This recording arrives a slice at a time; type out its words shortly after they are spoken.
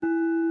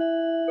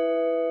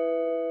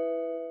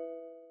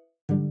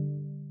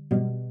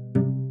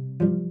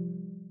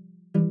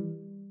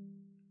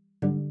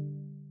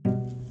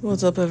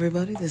What's up,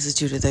 everybody? This is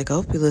Judith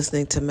Echo. You're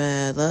listening to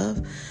Mad Love.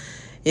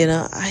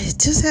 I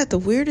just had the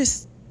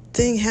weirdest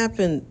thing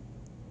happen.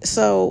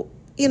 So,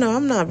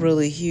 I'm not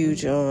really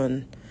huge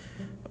on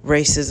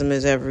racism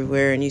is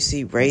everywhere and you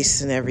see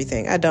race and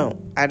everything. I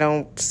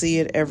don't see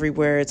it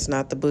everywhere. It's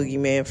not the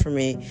boogeyman for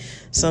me.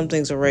 Some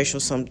things are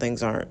racial, some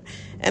things aren't.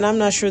 And I'm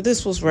not sure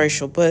this was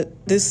racial, but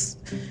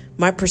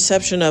my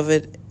perception of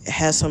it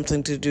has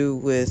something to do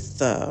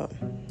with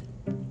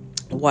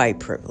white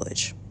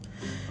privilege.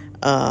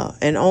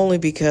 And only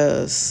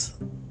because,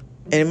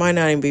 and it might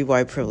not even be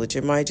white privilege,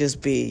 it might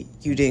just be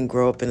you didn't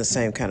grow up in the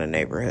same kind of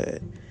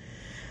neighborhood.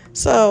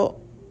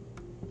 So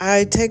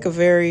I take a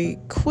very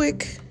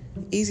quick,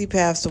 easy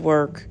path to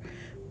work,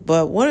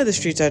 but one of the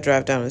streets I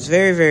drive down is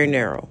very, very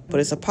narrow, but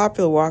it's a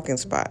popular walking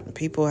spot. And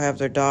people have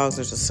their dogs.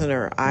 There's a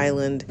center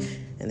island,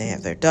 and they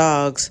have their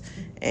dogs,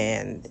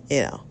 and,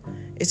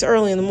 it's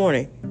early in the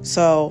morning.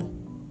 So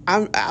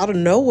I'm out of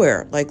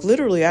nowhere. Like,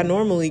 literally, I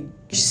normally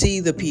see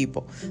the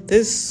people.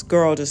 This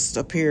girl just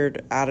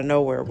appeared out of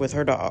nowhere with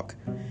her dog.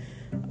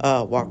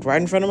 Walked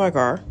right in front of my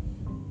car.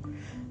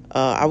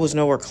 I was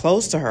nowhere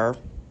close to her.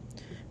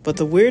 But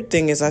the weird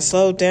thing is I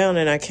slowed down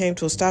and I came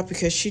to a stop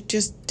because she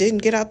just didn't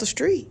get out the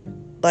street.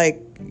 Like,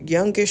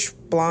 youngish,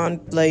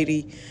 blonde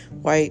lady,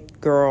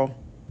 white girl.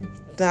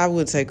 I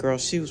wouldn't say girl.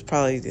 She was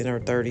probably in her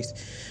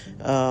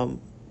 30s.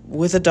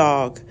 With a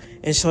dog.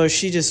 And so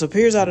she just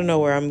appears out of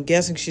nowhere. I'm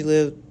guessing she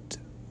lived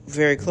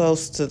very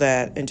close to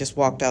that and just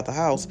walked out the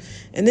house.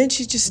 And then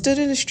she just stood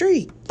in the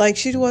street. Like,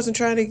 she wasn't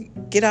trying to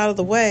get out of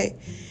the way.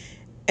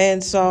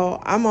 And so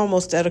I'm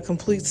almost at a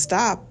complete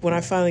stop when I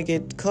finally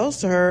get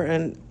close to her,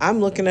 and I'm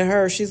looking at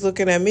her, she's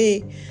looking at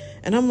me,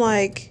 and I'm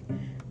like,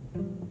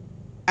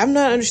 I'm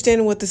not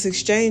understanding what this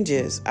exchange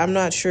is. I'm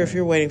not sure if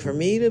you're waiting for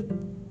me to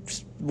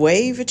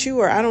wave at you,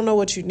 or I don't know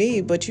what you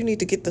need, but you need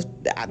to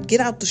get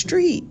out the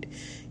street.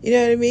 You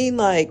know what I mean?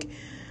 Like,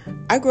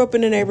 I grew up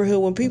in a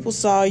neighborhood when people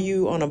saw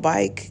you on a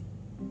bike,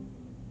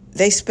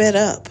 they sped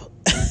up.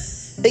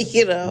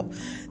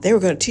 They were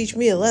going to teach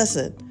me a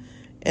lesson.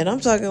 And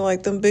I'm talking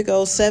like them big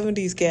old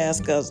 70s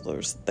gas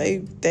guzzlers.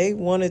 They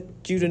wanted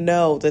you to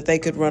know that they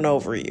could run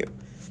over you.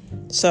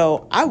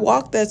 So I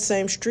walk that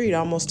same street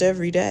almost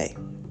every day.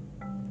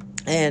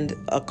 And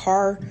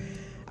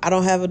I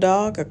don't have a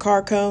dog, a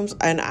car comes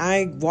and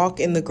I walk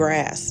in the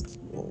grass,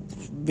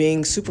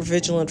 being super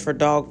vigilant for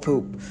dog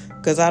poop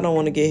because I don't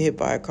want to get hit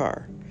by a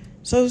car.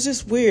 So it's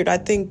just weird. I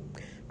think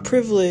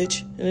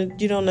privilege, and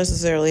you don't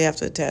necessarily have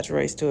to attach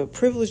race to it,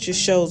 privilege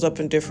just shows up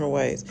in different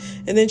ways.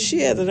 And then she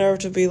had the nerve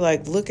to be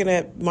like looking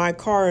at my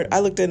car. I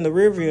looked in the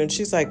rear view and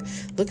she's like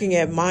looking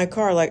at my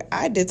car like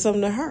I did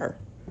something to her,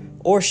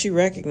 or she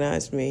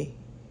recognized me,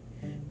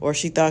 or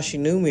she thought she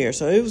knew me, or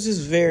so. It was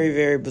just very,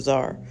 very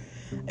bizarre.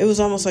 It was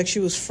almost like she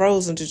was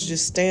frozen to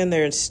just stand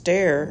there and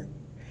stare.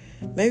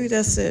 Maybe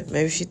that's it.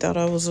 Maybe she thought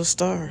I was a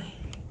star.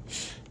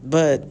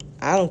 But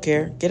I don't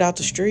care. Get out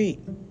the street.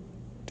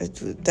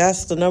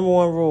 That's the number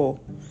one rule.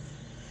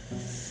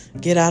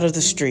 Get out of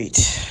the street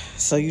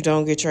so you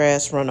don't get your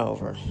ass run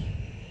over.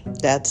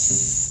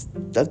 That's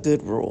a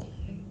good rule.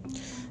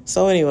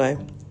 So anyway,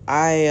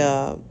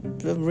 I'm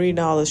reading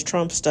all this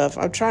Trump stuff.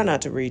 I'm trying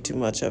not to read too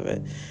much of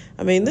it.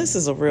 I mean, this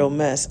is a real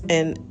mess.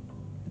 And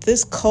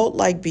this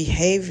cult-like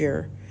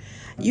behavior,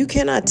 you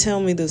cannot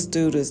tell me this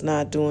dude is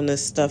not doing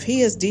this stuff. He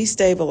has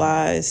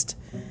destabilized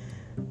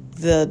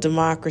the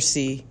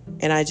democracy,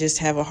 and I just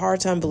have a hard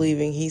time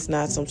believing he's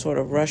not some sort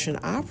of Russian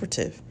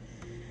operative.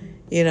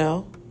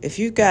 If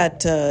you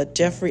got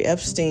Jeffrey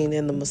Epstein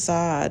in the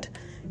Mossad,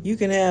 you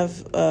can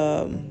have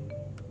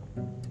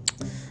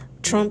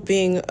Trump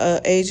being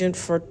an agent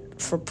for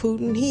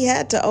Putin. He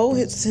had to owe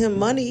him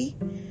money.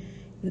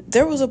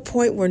 There was a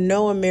point where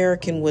no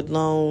American would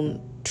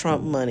loan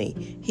Trump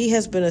money. He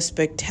has been a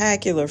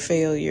spectacular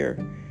failure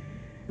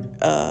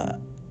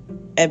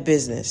at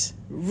business.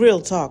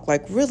 Real talk.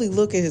 Like, really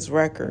look at his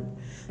record.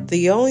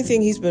 The only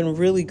thing he's been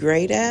really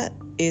great at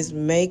is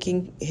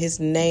making his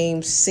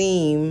name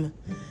seem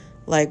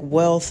like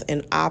wealth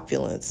and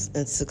opulence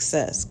and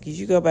success. Because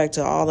you go back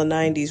to all the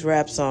 90s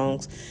rap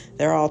songs,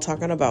 they're all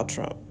talking about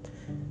Trump.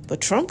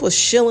 But Trump was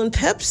shilling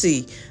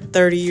Pepsi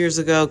 30 years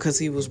ago because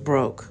he was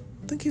broke.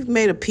 I think he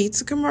made a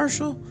pizza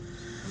commercial.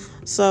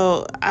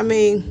 So, I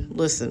mean,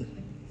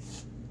 listen,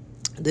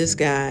 this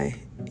guy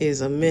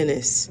is a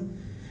menace.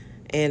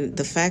 And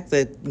the fact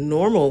that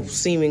normal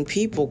seeming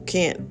people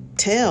can't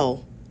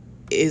tell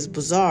is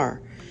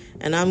bizarre.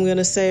 And I'm going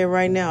to say it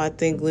right now. I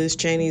think Liz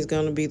Cheney is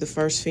going to be the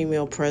first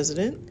female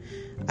president.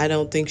 I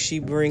don't think she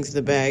brings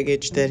the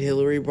baggage that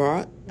Hillary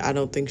brought. I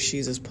don't think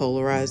she's as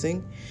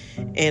polarizing.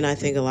 And I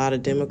think a lot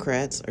of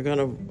Democrats are going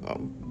to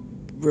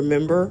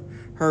remember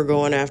her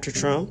going after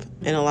Trump.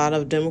 And a lot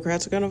of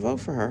Democrats are going to vote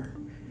for her.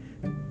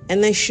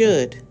 And they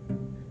should,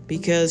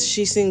 because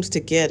she seems to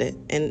get it.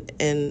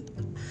 And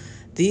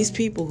these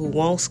people who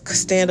won't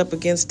stand up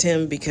against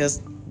him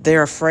because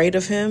they're afraid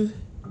of him,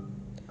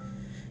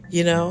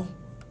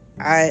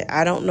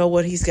 I don't know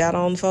what he's got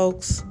on,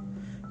 folks,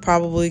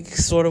 Probably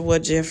sort of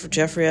what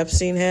Jeffrey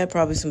Epstein had,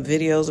 probably some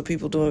videos of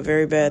people doing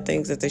very bad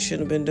things that they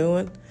shouldn't have been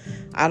doing.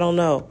 I don't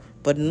know.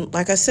 But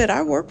like I said,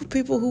 I work with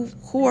people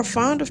who are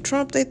fond of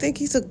Trump. They think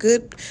he's a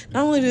good,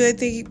 not only do they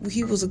think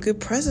he was a good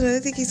president, they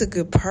think he's a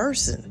good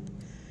person.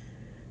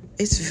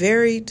 It's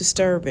very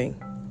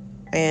disturbing.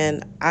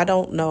 And I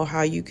don't know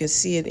how you can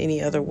see it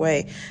any other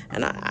way.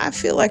 And I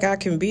feel like I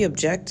can be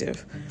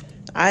objective.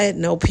 I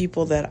know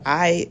people that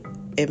I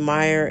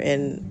admire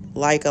and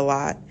like a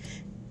lot,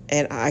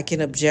 and I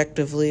can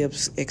objectively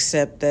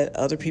accept that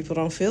other people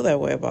don't feel that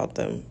way about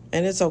them.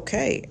 And it's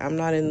okay. I'm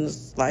not in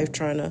this life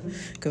trying to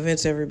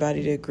convince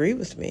everybody to agree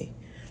with me.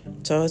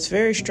 So it's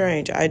very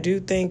strange. I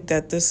do think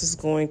that this is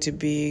going to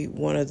be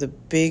one of the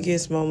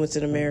biggest moments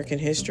in American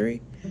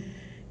history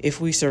if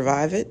we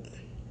survive it.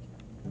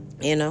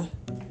 You know,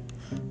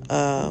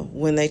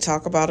 when they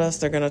talk about us,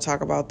 they're going to talk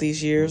about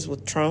these years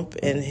with Trump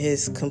and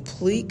his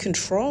complete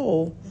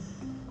control,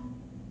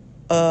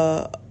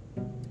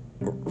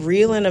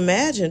 real and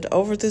imagined,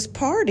 over this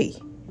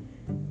party.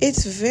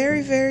 It's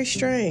very, very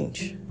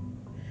strange.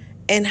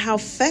 And how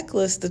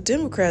feckless the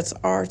Democrats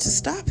are to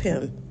stop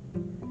him.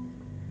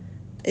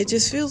 It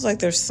just feels like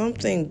there's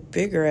something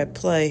bigger at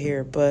play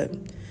here, but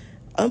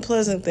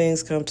unpleasant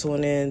things come to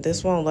an end.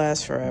 This won't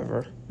last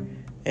forever.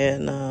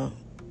 And,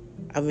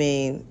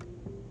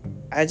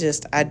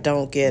 I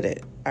don't get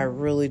it. I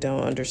really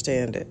don't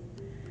understand it.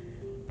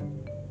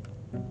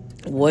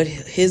 What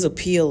his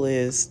appeal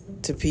is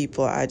to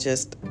people,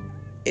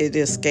 it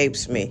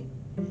escapes me.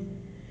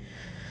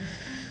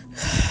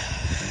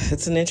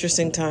 It's an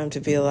interesting time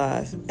to be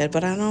alive.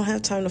 But I don't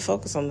have time to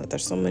focus on that.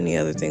 There's so many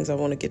other things I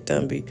want to get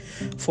done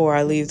before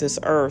I leave this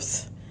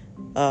earth.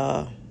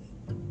 And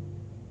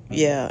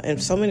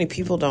so many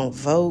people don't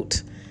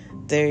vote.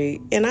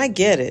 And I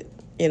get it.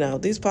 You know,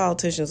 these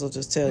politicians will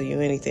just tell you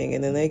anything,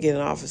 and then they get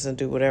in office and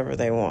do whatever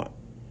they want.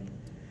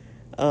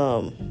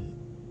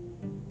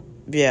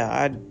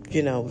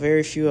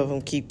 Very few of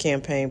them keep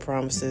campaign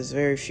promises.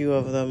 Very few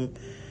of them,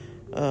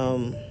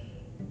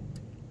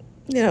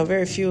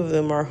 very few of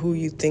them are who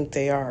you think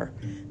they are.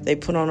 They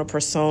put on a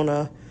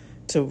persona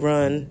to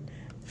run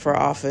for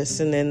office,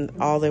 and then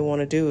all they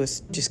want to do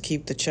is just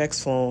keep the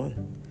checks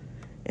flowing.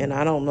 And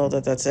I don't know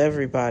that that's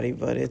everybody,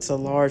 but it's a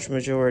large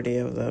majority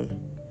of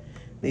them.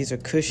 These are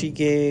cushy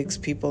gigs.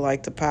 People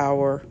like the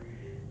power.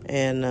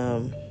 And,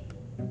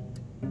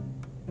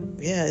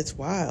 it's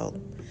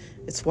wild.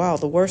 It's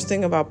wild. The worst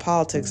thing about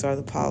politics are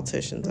the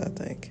politicians, I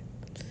think.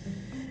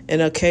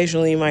 And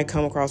occasionally you might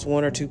come across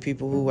one or two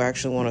people who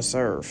actually want to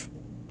serve.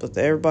 But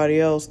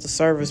everybody else, the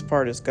service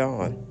part is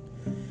gone.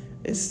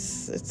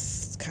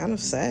 It's kind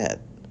of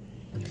sad.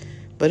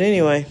 But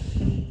anyway,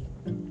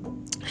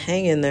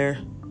 hang in there.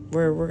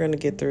 We're going to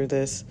get through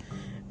this.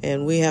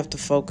 And we have to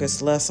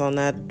focus less on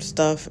that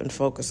stuff and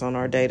focus on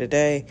our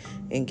day-to-day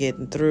and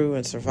getting through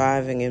and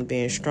surviving and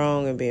being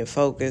strong and being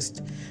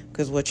focused.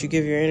 Because what you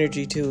give your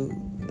energy to,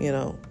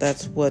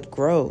 that's what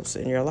grows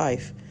in your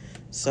life.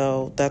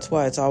 So that's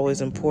why it's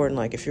always important.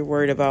 Like, if you're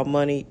worried about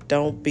money,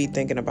 don't be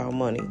thinking about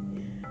money.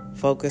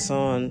 Focus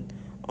on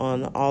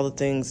all the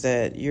things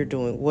that you're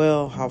doing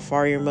well, how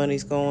far your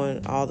money's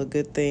going, all the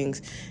good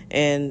things.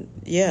 And,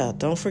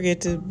 don't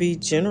forget to be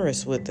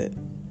generous with it.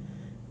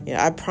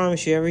 Yeah, I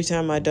promise you, every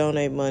time I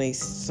donate money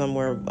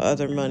somewhere,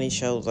 other money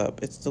shows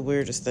up. It's the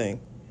weirdest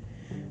thing.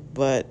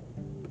 But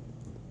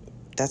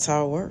that's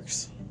how it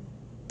works.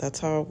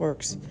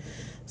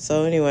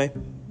 So anyway,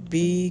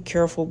 be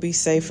careful, be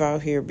safe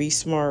out here, be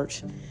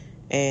smart.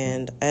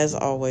 And as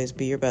always,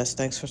 be your best.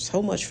 Thanks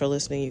so much for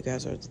listening. You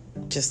guys are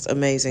just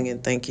amazing,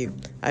 and thank you.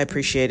 I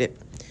appreciate it.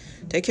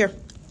 Take care.